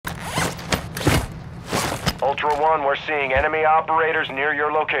Ultra One, we're seeing enemy operators near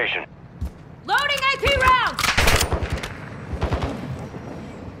your location. Loading AP rounds!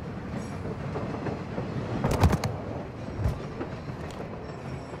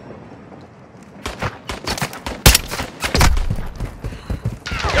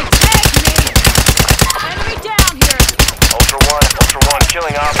 Ultra One,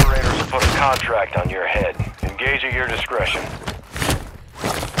 killing operators will put a contract on your head. Engage at your discretion.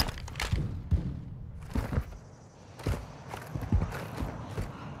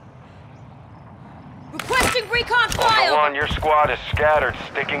 Requesting recon Ultra flyover! One, your squad is scattered.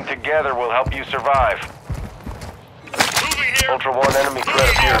 Sticking together will help you survive. Moving here. Ultra One, enemy threat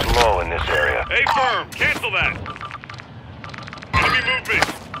appears low in this area. A firm, cancel that. Enemy movement.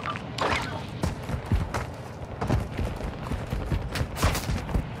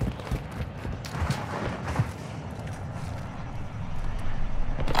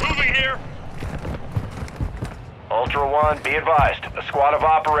 Moving here. Ultra One, be advised. A squad of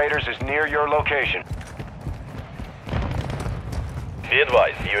operators is near your location. Be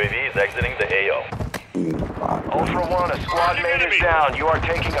advised, UAV is exiting the AO. Ultra One, a squad mate is down. You are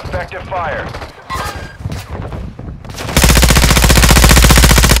taking effective fire.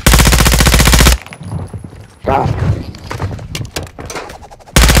 Be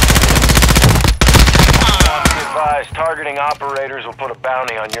advised, targeting operators will put a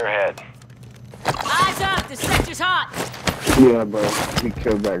bounty on your head. Eyes up, the sector's hot! Yeah, bro. He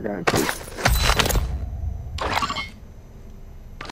killed that guy too.